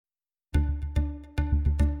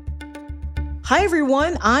Hi,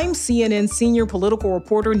 everyone. I'm CNN senior political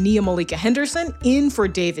reporter Nia Malika Henderson, in for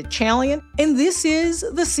David Chalian, and this is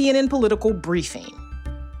the CNN Political Briefing.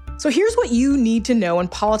 So here's what you need to know in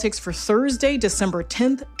politics for Thursday, December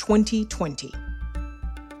 10th, 2020.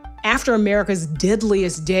 After America's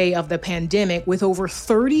deadliest day of the pandemic with over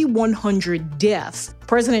 3,100 deaths,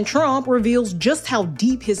 President Trump reveals just how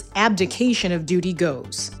deep his abdication of duty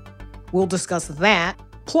goes. We'll discuss that.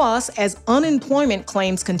 Plus, as unemployment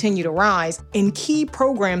claims continue to rise and key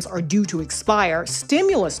programs are due to expire,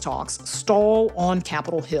 stimulus talks stall on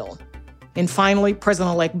Capitol Hill. And finally,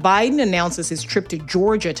 President-elect Biden announces his trip to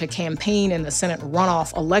Georgia to campaign in the Senate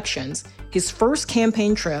runoff elections, his first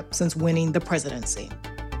campaign trip since winning the presidency.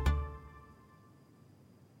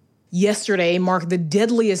 Yesterday marked the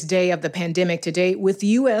deadliest day of the pandemic to date, with the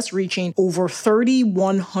U.S. reaching over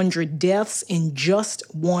 3,100 deaths in just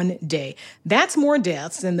one day. That's more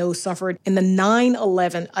deaths than those suffered in the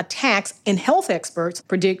 9/11 attacks, and health experts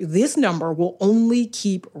predict this number will only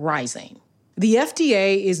keep rising. The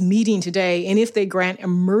FDA is meeting today, and if they grant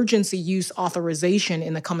emergency use authorization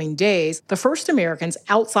in the coming days, the first Americans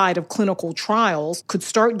outside of clinical trials could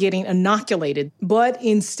start getting inoculated. But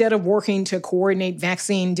instead of working to coordinate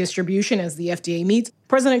vaccine distribution as the FDA meets,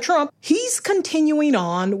 President Trump, he's continuing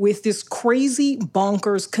on with this crazy,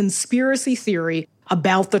 bonkers conspiracy theory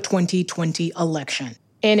about the 2020 election.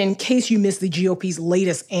 And in case you missed the GOP's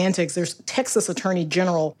latest antics, there's Texas Attorney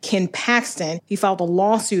General Ken Paxton. He filed a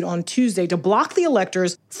lawsuit on Tuesday to block the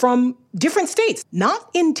electors from different states,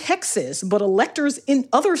 not in Texas, but electors in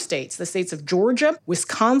other states, the states of Georgia,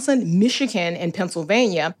 Wisconsin, Michigan, and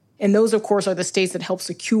Pennsylvania. And those, of course, are the states that helped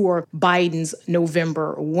secure Biden's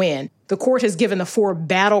November win. The court has given the 4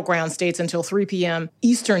 battleground states until 3 p.m.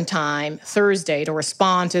 Eastern Time Thursday to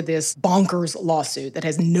respond to this bonkers lawsuit that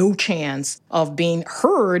has no chance of being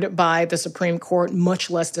heard by the Supreme Court,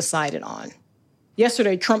 much less decided on.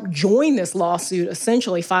 Yesterday, Trump joined this lawsuit,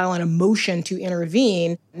 essentially filing a motion to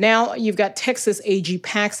intervene. Now you've got Texas AG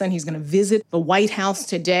Paxton. He's going to visit the White House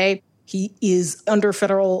today. He is under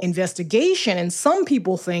federal investigation, and some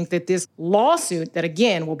people think that this lawsuit that,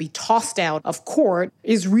 again, will be tossed out of court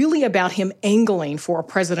is really about him angling for a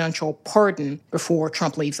presidential pardon before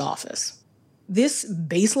Trump leaves office. This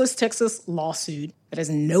baseless Texas lawsuit that has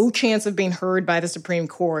no chance of being heard by the Supreme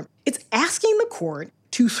Court, it's asking the court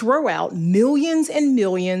to throw out millions and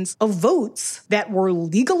millions of votes that were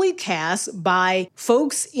legally cast by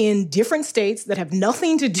folks in different states that have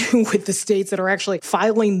nothing to do with the states that are actually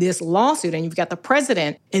filing this lawsuit. And you've got the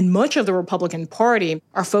president and much of the Republican Party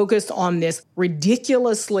are focused on this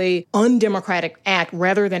ridiculously undemocratic act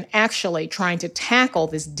rather than actually trying to tackle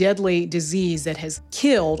this deadly disease that has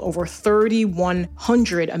killed over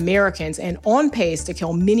 3,100 Americans and on pace to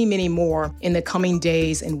kill many, many more in the coming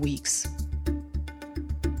days and weeks.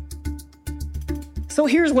 So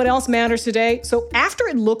here's what else matters today. So after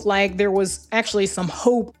it looked like there was actually some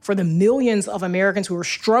hope for the millions of Americans who are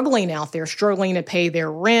struggling out there, struggling to pay their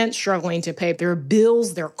rent, struggling to pay their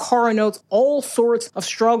bills, their car notes, all sorts of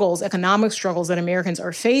struggles, economic struggles that Americans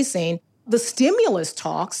are facing, the stimulus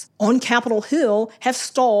talks on Capitol Hill have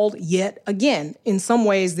stalled yet again. In some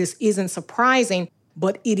ways, this isn't surprising,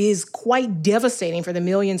 but it is quite devastating for the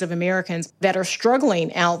millions of Americans that are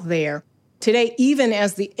struggling out there. Today, even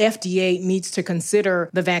as the FDA meets to consider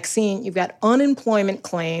the vaccine, you've got unemployment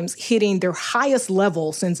claims hitting their highest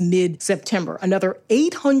level since mid-September. Another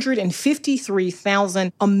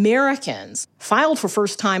 853,000 Americans filed for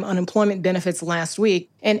first-time unemployment benefits last week.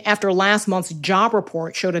 And after last month's job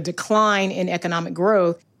report showed a decline in economic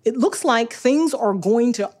growth, it looks like things are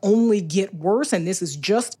going to only get worse, and this is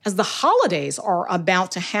just as the holidays are about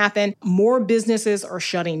to happen. More businesses are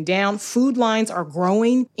shutting down. Food lines are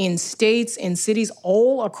growing in states and cities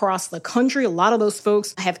all across the country. A lot of those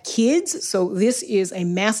folks have kids, so this is a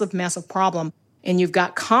massive, massive problem. And you've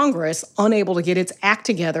got Congress unable to get its act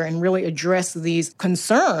together and really address these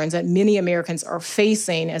concerns that many Americans are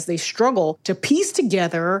facing as they struggle to piece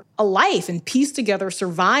together a life and piece together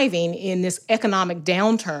surviving in this economic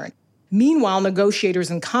downturn. Meanwhile, negotiators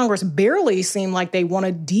in Congress barely seem like they want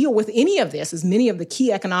to deal with any of this, as many of the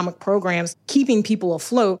key economic programs keeping people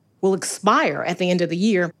afloat will expire at the end of the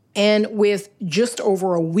year. And with just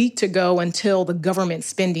over a week to go until the government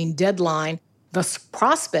spending deadline, the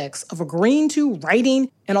prospects of agreeing to, writing,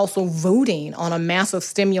 and also voting on a massive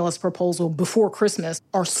stimulus proposal before Christmas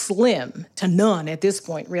are slim to none at this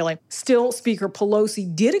point, really. Still, Speaker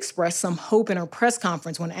Pelosi did express some hope in her press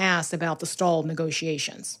conference when asked about the stalled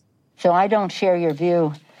negotiations. So I don't share your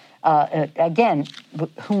view. Again,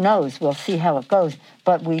 who knows? We'll see how it goes.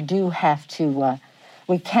 But we do have to,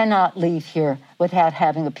 we cannot leave here without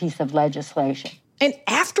having a piece of legislation. And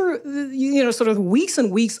after, sort of weeks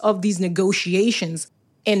and weeks of these negotiations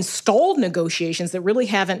and stalled negotiations that really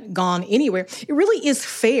haven't gone anywhere, it really is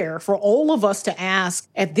fair for all of us to ask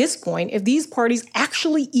at this point if these parties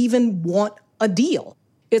actually even want a deal.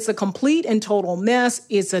 It's a complete and total mess.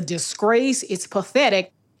 It's a disgrace. It's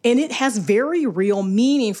pathetic. And it has very real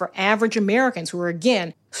meaning for average Americans who are,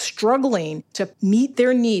 again, struggling to meet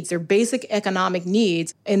their needs, their basic economic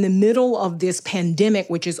needs, in the middle of this pandemic,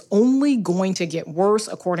 which is only going to get worse,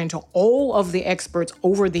 according to all of the experts,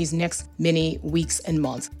 over these next many weeks and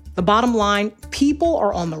months. The bottom line, people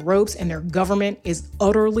are on the ropes and their government is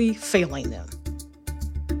utterly failing them.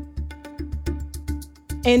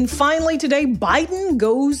 And finally today, Biden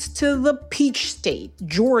goes to the Peach State,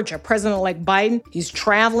 Georgia. President-elect Biden, he's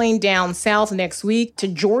traveling down south next week to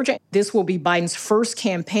Georgia. This will be Biden's first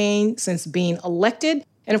campaign since being elected.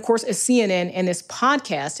 And of course, as CNN and this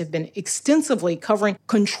podcast have been extensively covering,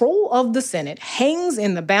 control of the Senate hangs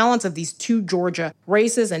in the balance of these two Georgia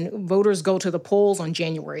races, and voters go to the polls on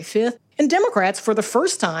January 5th. And Democrats, for the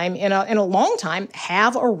first time in a long time,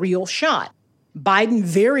 have a real shot. Biden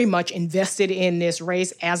very much invested in this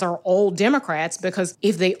race, as are all Democrats, because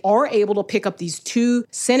if they are able to pick up these two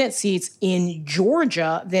Senate seats in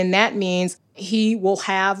Georgia, then that means he will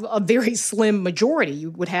have a very slim majority.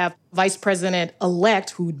 You would have Vice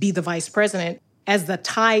President-elect, who would be the vice president, as the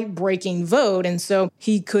tie-breaking vote, and so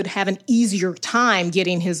he could have an easier time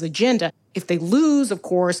getting his agenda. If they lose, of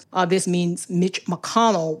course, this means Mitch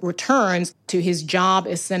McConnell returns to his job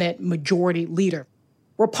as Senate Majority Leader.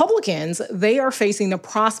 Republicans, they are facing the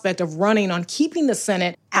prospect of running on keeping the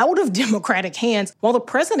Senate out of Democratic hands while the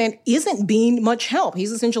president isn't being much help.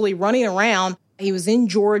 He's essentially running around. He was in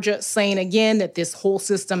Georgia saying again that this whole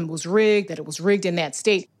system was rigged, that it was rigged in that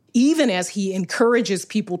state, even as he encourages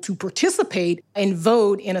people to participate and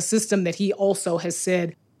vote in a system that he also has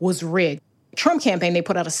said was rigged. Trump campaign, they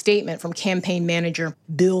put out a statement from campaign manager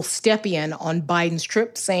Bill Stepien on Biden's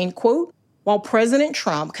trip saying, quote, "While President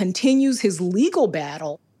Trump continues his legal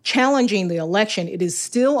battle challenging the election, it is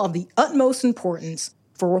still of the utmost importance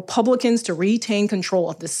for Republicans to retain control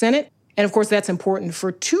of the Senate." And of course, that's important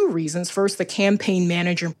for two reasons. First, the campaign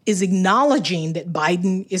manager is acknowledging that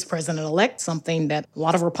Biden is president-elect, something that a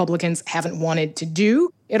lot of Republicans haven't wanted to do.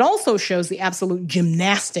 It also shows the absolute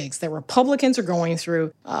gymnastics that Republicans are going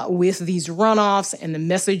through with these runoffs and the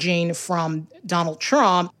messaging from Donald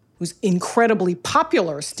Trump, who's incredibly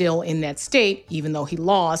popular still in that state, even though he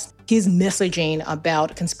lost. His messaging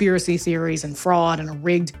about conspiracy theories and fraud and a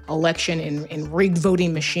rigged election and rigged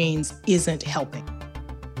voting machines isn't helping.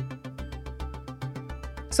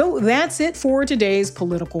 So that's it for today's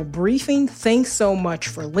political briefing. Thanks so much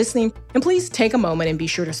for listening. And please take a moment and be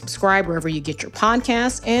sure to subscribe wherever you get your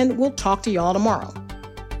podcasts, and we'll talk to y'all tomorrow.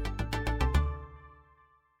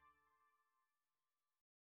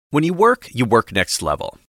 When you work next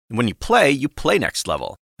level. And when you play next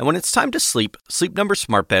level. And when it's time to sleep, Sleep Number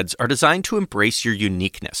smart beds are designed to embrace your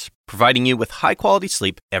uniqueness, providing you with high-quality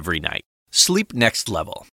sleep every night. Sleep next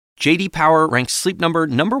level. J.D. Power ranks Sleep Number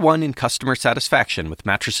 #1 in customer satisfaction with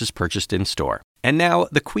mattresses purchased in-store. And now,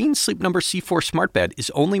 the Queen Sleep Number C4 smart bed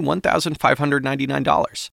is only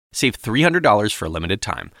 $1,599. Save $300 for a limited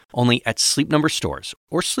time, only at Sleep Number stores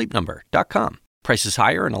or sleepnumber.com. Prices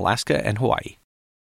higher in Alaska and Hawaii.